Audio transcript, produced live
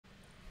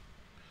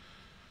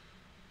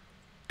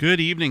Good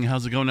evening.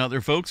 How's it going out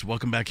there, folks?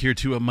 Welcome back here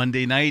to a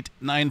Monday night,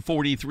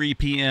 9:43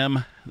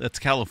 p.m. That's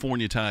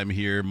California time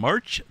here,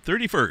 March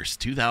 31st,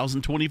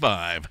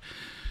 2025.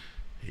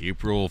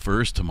 April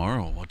 1st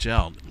tomorrow. Watch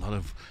out. A lot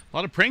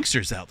of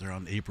pranksters out there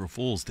on April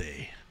Fool's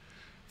Day.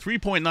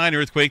 3.9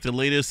 earthquake, the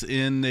latest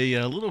in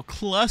a little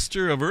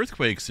cluster of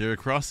earthquakes there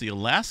across the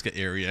Alaska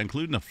area,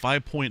 including a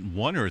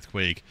 5.1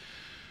 earthquake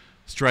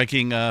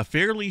striking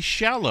fairly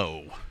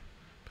shallow,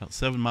 about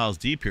 7 miles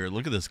deep here.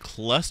 Look at this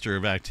cluster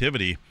of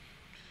activity.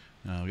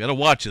 We got to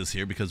watch this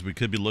here because we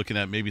could be looking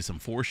at maybe some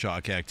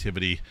foreshock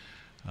activity.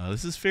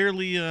 This is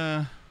fairly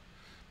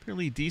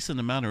decent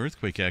amount of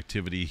earthquake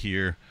activity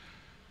here.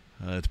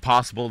 It's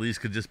possible these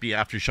could just be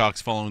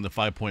aftershocks following the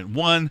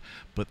 5.1,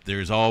 but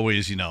there's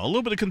always, a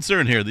little bit of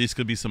concern here. These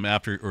could be some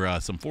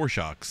some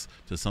foreshocks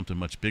to something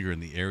much bigger in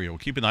the area. We'll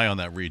keep an eye on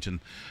that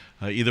region.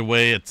 Either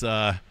way, it's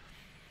let's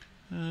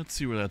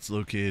see where that's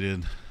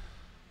located.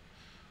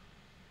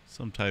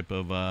 Some type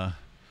of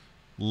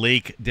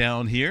lake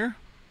down here.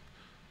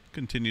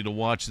 Continue to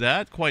watch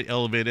that. Quite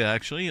elevated,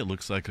 actually. It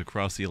looks like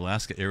across the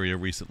Alaska area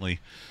recently.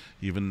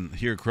 Even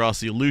here across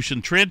the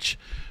Aleutian Trench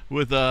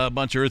with a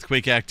bunch of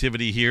earthquake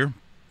activity here.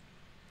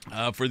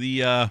 For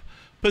the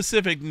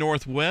Pacific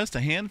Northwest,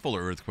 a handful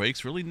of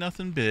earthquakes. Really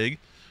nothing big.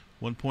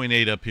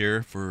 1.8 up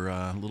here for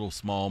a little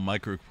small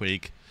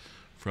microquake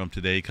from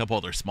today. A couple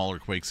other smaller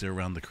quakes there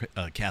around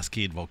the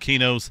Cascade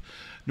volcanoes.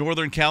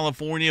 Northern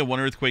California, one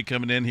earthquake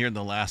coming in here in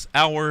the last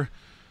hour.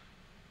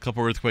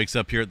 Couple earthquakes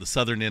up here at the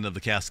southern end of the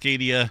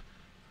Cascadia.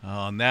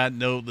 On that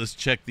note, let's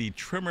check the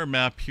tremor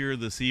map here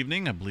this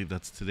evening. I believe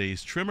that's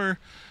today's tremor,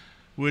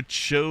 which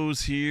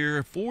shows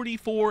here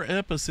 44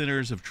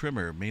 epicenters of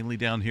tremor, mainly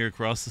down here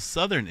across the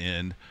southern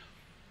end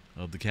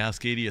of the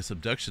Cascadia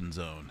subduction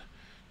zone.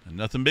 And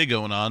nothing big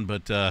going on,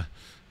 but a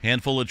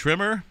handful of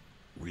tremor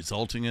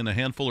resulting in a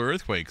handful of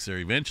earthquakes there.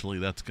 Eventually,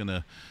 that's going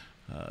to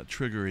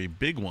trigger a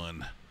big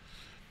one.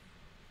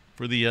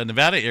 For the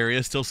Nevada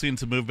area, still seeing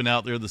some movement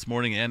out there this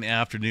morning and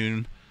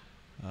afternoon.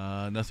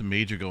 Nothing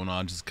major going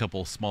on, just a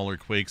couple smaller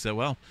quakes.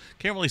 Well,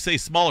 can't really say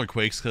smaller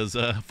quakes because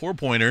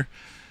 4-pointer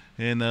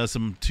and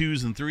some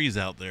 2s and 3s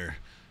out there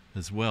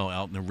as well,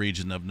 out in the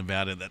region of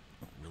Nevada that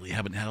really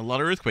haven't had a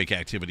lot of earthquake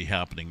activity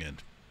happening in.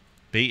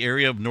 Bay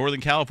Area of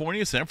Northern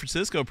California, San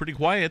Francisco, pretty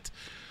quiet.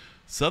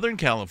 Southern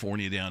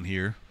California down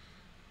here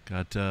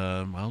got,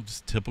 well,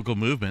 just typical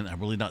movement.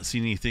 I've really not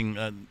seen anything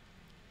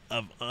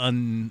of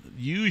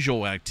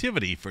unusual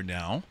activity for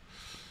now.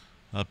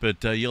 Up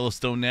at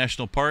Yellowstone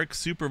National Park,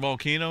 super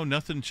volcano,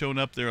 nothing showing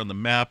up there on the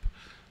map.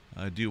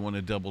 I do want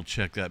to double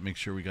check that, make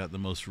sure we got the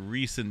most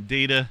recent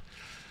data.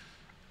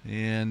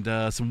 And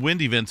some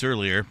wind events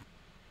earlier.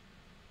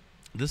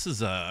 This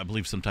is, I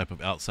believe, some type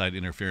of outside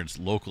interference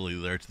locally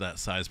there to that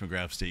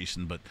seismograph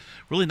station, but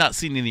really not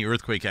seeing any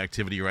earthquake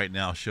activity right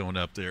now showing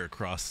up there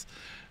across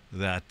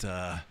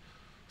that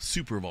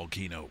super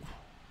volcano.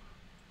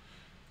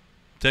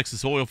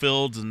 Texas oil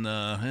fields, and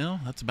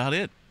that's about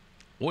it.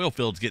 Oil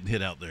fields getting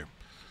hit out there.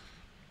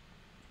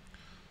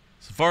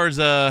 So far as,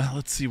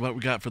 let's see what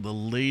we got for the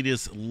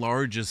latest,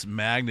 largest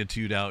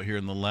magnitude out here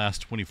in the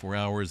last 24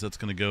 hours. That's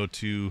going to go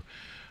to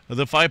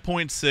the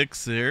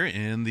 5.6 there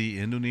in the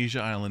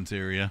Indonesia Islands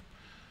area.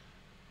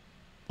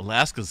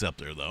 Alaska's up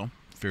there, though.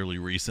 Fairly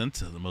recent,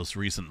 the most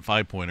recent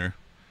 5-pointer.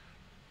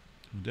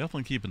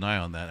 Definitely keep an eye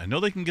on that. I know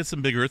they can get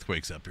some big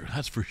earthquakes up here,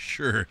 that's for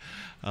sure.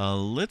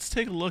 Let's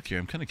take a look here.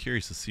 I'm kind of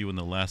curious to see when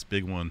the last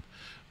big one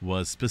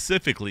was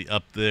specifically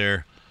up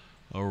there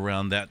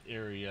around that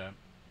area.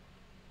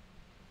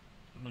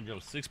 I'm going to go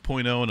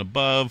 6.0 and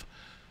above.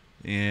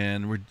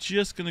 And we're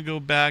just going to go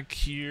back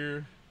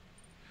here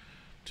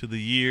to the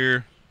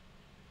year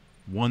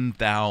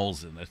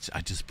 1000.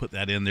 I just put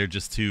that in there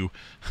just to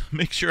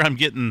make sure I'm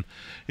getting,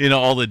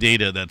 all the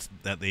data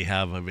that they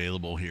have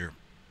available here.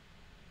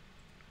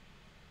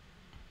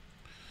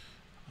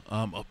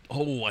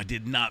 Oh, I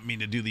did not mean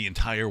to do the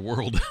entire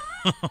world.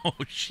 Oh,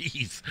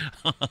 jeez.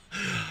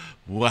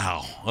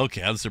 Wow.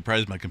 Okay, I'm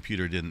surprised my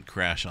computer didn't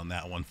crash on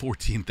that one.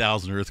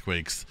 14,000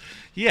 earthquakes.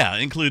 Yeah,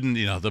 including,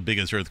 the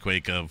biggest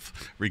earthquake of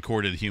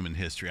recorded human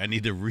history. I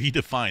need to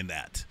redefine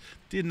that.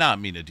 Did not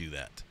mean to do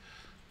that.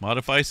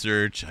 Modify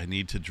search. I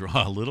need to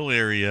draw a little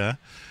area,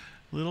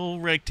 little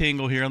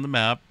rectangle here on the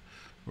map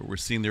where we're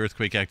seeing the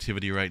earthquake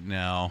activity right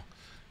now.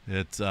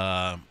 It's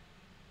kind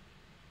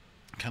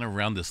of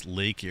around this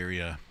lake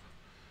area.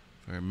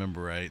 If I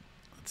remember right.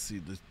 Let's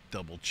see, let's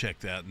double check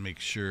that and make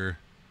sure.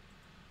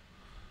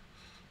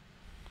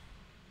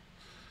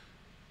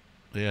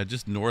 Yeah,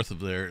 just north of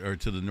there, or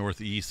to the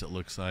northeast, it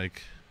looks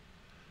like.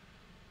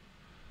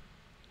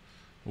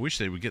 I wish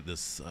they would get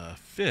this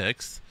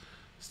fixed.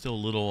 Still a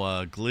little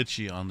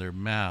glitchy on their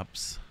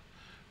maps.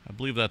 I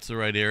believe that's the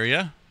right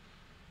area.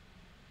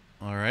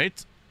 All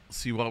right, let's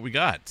see what we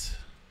got.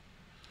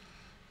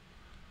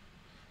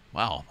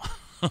 Wow.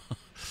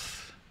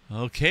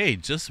 Okay,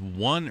 just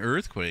one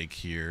earthquake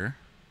here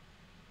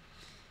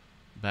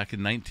back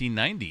in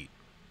 1990.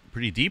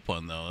 Pretty deep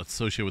one, though. That's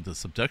associated with the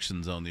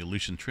subduction zone, the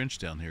Aleutian Trench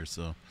down here.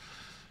 So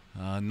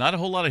not a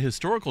whole lot of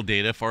historical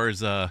data as far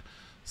as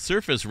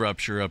surface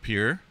rupture up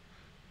here.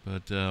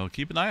 But I'll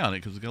keep an eye on it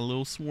because we've got a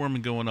little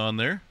swarming going on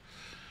there.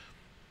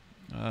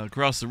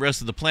 Across the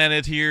rest of the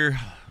planet here,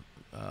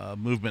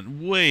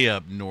 movement way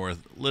up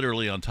north,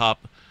 literally on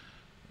top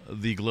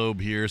of the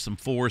globe here. Some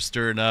 4s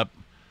stirring up.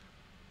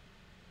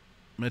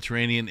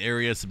 Mediterranean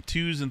area, some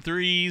 2s and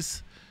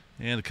 3s,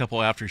 and a couple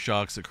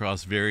aftershocks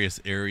across various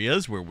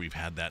areas where we've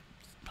had that,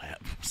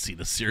 seen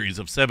a series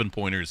of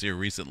 7-pointers here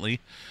recently.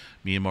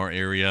 Myanmar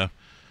area,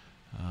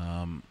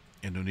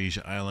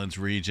 Indonesia Islands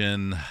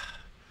region.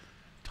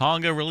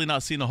 Tonga, really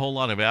not seeing a whole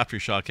lot of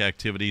aftershock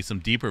activity. Some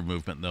deeper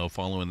movement, though,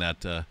 following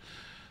that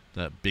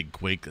that big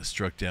quake that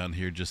struck down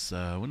here just,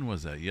 when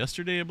was that?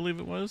 Yesterday, I believe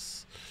it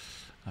was?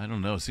 I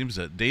don't know. It seems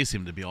that days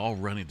seem to be all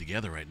running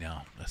together right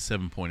now. A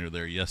 7-pointer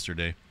there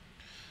yesterday.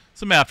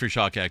 Some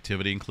aftershock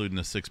activity, including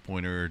a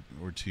 6-pointer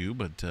or 2,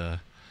 but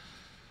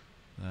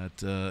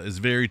that is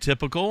very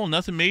typical.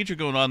 Nothing major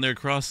going on there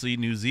across the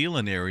New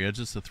Zealand area.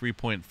 Just a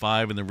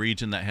 3.5 in the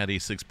region that had a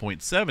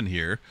 6.7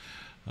 here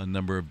a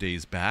number of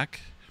days back.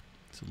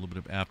 It's a little bit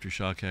of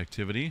aftershock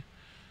activity.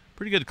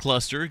 Pretty good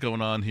cluster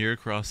going on here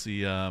across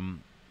the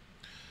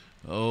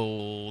the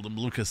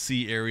Molucca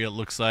Sea area, it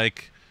looks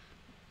like.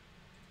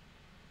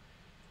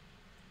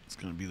 It's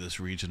going to be this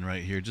region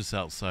right here, just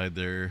outside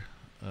there.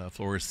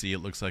 Flores Sea, it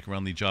looks like,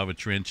 around the Java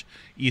Trench,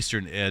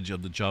 eastern edge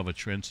of the Java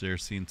Trench there,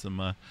 seeing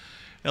some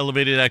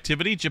elevated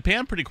activity.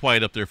 Japan, pretty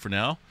quiet up there for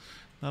now.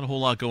 Not a whole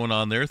lot going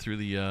on there through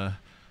the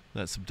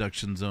that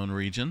subduction zone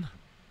region.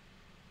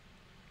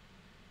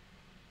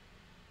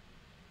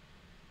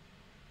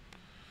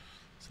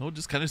 So we'll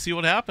just kind of see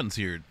what happens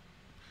here.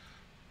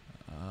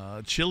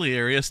 Chile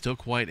area still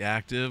quite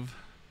active.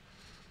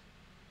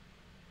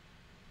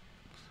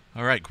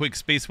 All right, quick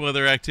space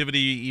weather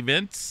activity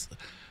events.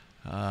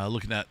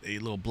 Looking at a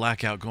little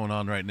blackout going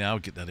on right now.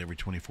 Get that every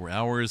 24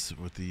 hours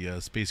with the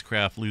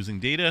spacecraft losing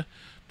data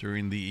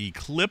during the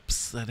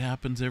eclipse that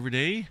happens every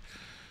day.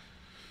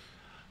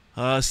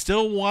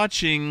 Still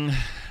watching.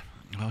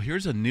 Oh,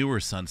 here's a newer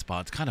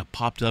sunspot. It's kind of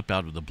popped up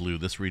out of the blue,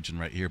 this region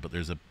right here, but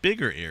there's a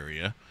bigger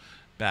area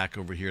back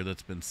over here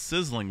that's been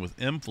sizzling with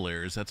M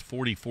flares. That's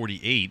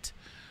 4048.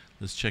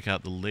 Let's check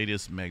out the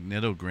latest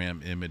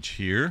magnetogram image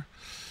here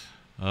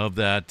of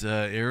that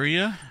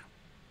area.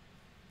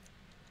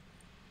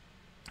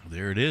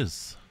 There it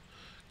is.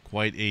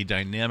 Quite a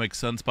dynamic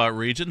sunspot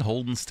region,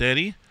 holding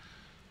steady.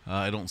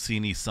 I don't see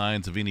any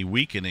signs of any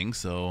weakening,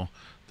 so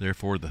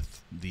therefore the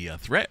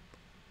threat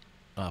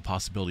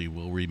possibility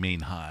will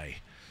remain high.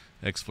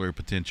 X-flare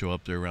potential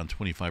up there around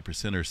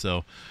 25% or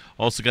so.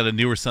 Also got a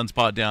newer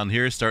sunspot down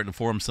here starting to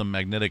form some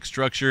magnetic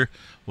structure.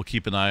 We'll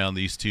keep an eye on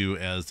these two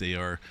as they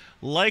are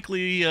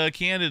likely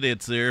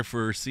candidates there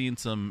for seeing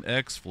some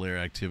X-flare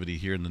activity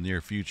here in the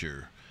near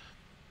future.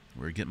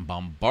 We're getting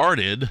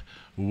bombarded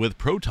with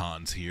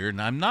protons here,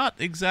 and I'm not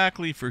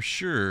exactly for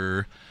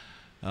sure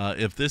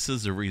if this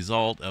is a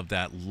result of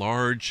that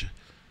large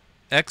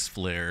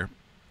X-flare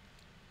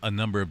a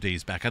number of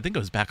days back. I think it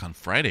was back on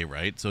Friday,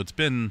 right? So it's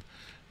been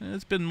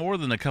more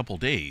than a couple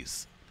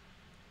days.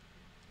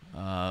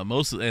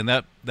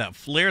 That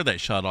flare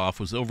that shot off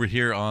was over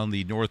here on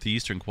the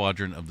northeastern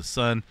quadrant of the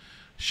sun,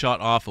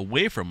 shot off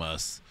away from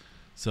us.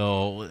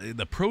 So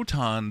the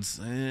protons,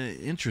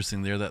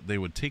 interesting there that they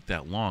would take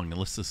that long,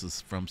 unless this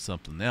is from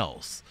something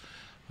else.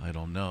 I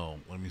don't know.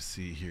 Let me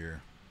see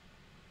here.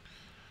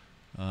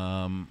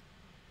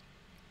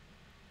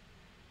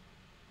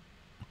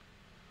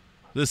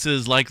 This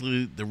is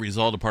likely the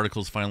result of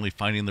particles finally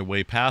finding their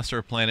way past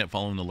our planet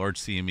following the large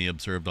CME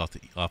observed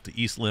off the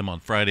east limb on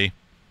Friday.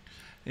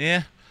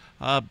 I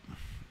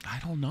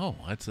don't know.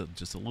 That's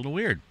just a little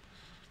weird.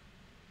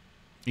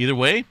 Either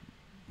way,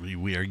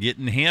 we are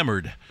getting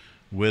hammered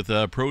with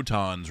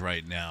protons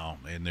right now,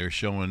 and they're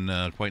showing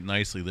quite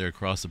nicely there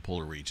across the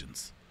polar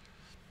regions.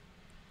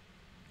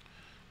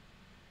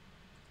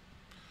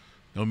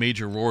 No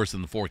major roars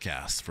in the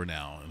forecast for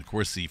now. And of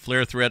course, the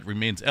flare threat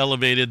remains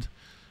elevated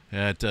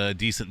at a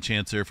decent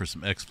chance there for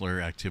some X-flare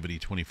activity,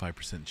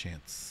 25%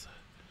 chance.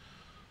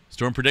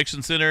 Storm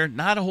Prediction Center,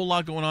 not a whole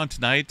lot going on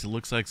tonight. It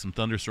looks like some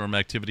thunderstorm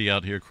activity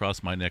out here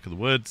across my neck of the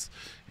woods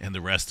and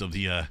the rest of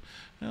the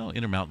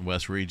Intermountain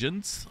West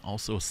regions.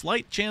 Also a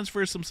slight chance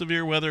for some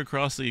severe weather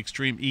across the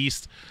extreme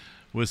east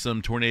with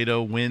some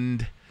tornado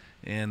wind,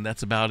 and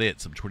that's about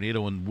it. Some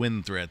tornado and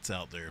wind threats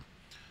out there.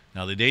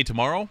 Now the day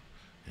tomorrow,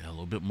 a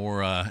little bit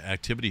more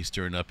activity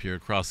stirring up here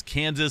across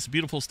Kansas,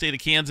 beautiful state of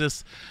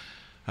Kansas.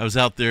 I was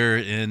out there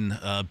in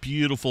a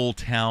beautiful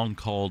town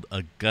called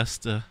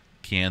Augusta,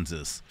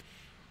 Kansas.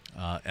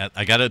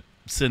 I got to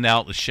send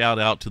out a shout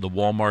out to the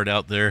Walmart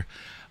out there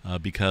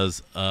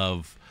because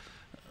of,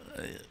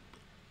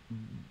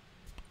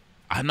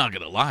 I'm not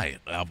going to lie,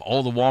 of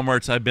all the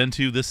Walmarts I've been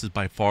to, this is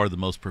by far the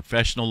most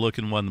professional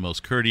looking one, the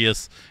most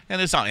courteous,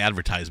 and it's not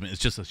advertisement,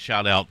 it's just a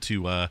shout out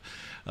to a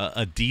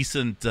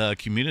decent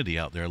community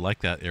out there. I like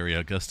that area,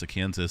 Augusta,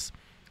 Kansas.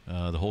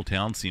 The whole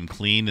town seemed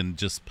clean and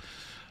just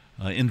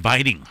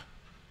inviting.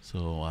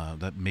 So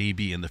that may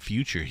be in the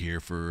future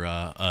here for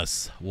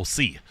us. We'll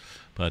see.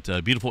 But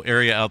a beautiful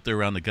area out there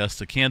around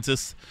Augusta,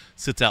 Kansas.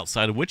 Sits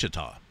outside of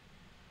Wichita.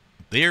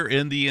 They're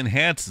in the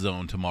enhanced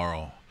zone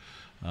tomorrow.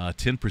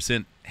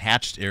 10%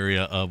 hatched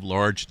area of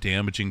large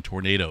damaging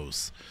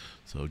tornadoes.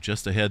 So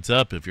just a heads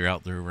up if you're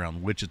out there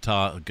around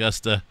Wichita,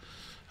 Augusta,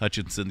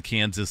 Hutchinson,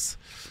 Kansas.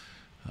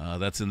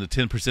 That's in the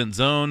 10%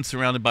 zone,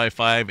 surrounded by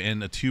 5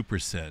 and a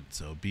 2%.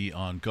 So be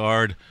on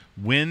guard.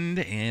 Wind,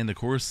 and of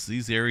course,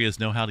 these areas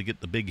know how to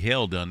get the big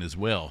hail done as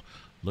well.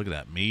 Look at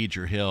that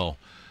major hail.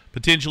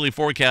 Potentially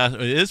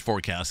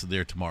forecasted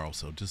there tomorrow.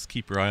 So just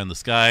keep your eye on the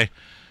sky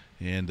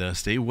and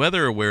stay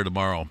weather aware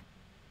tomorrow.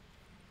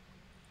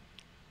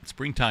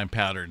 Springtime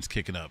patterns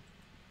kicking up.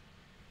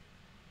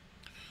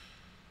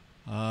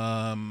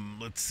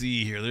 Let's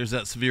see here. There's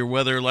that severe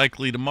weather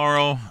likely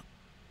tomorrow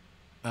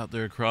out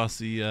there across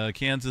the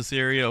Kansas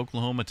area,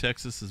 Oklahoma,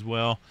 Texas as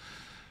well.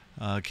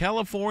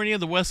 California,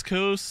 the West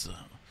Coast.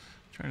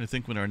 Trying to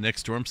think when our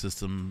next storm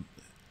system.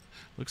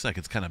 Looks like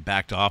it's kind of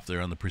backed off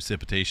there on the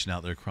precipitation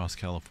out there across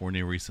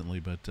California recently,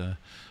 but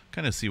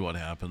kind of see what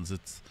happens.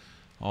 It's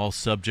all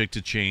subject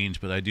to change,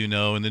 but I do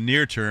know in the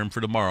near term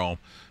for tomorrow,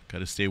 got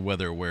to stay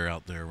weather aware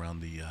out there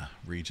around the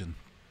region.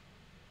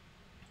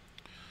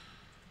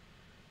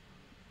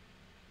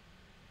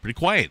 Pretty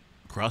quiet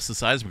across the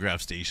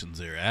seismograph stations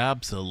there.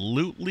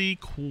 Absolutely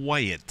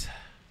quiet.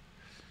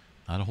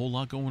 Not a whole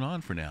lot going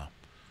on for now.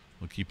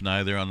 We'll keep an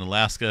eye there on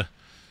Alaska.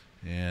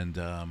 And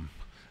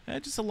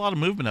just a lot of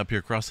movement up here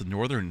across the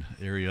northern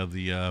area of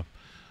the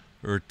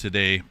Earth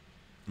today.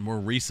 More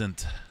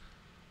recent.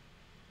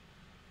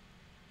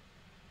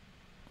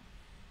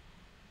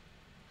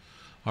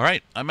 All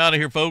right, I'm out of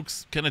here,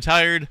 folks. Kind of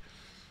tired.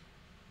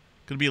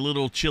 Going to be a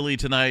little chilly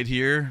tonight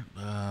here.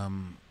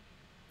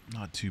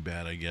 Not too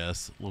bad, I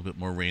guess. A little bit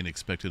more rain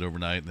expected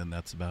overnight, and then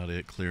that's about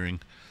it, clearing.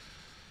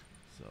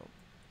 So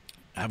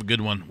have a good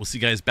one. We'll see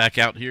you guys back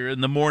out here in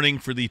the morning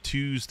for the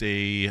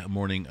Tuesday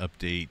morning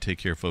update. Take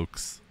care,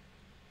 folks.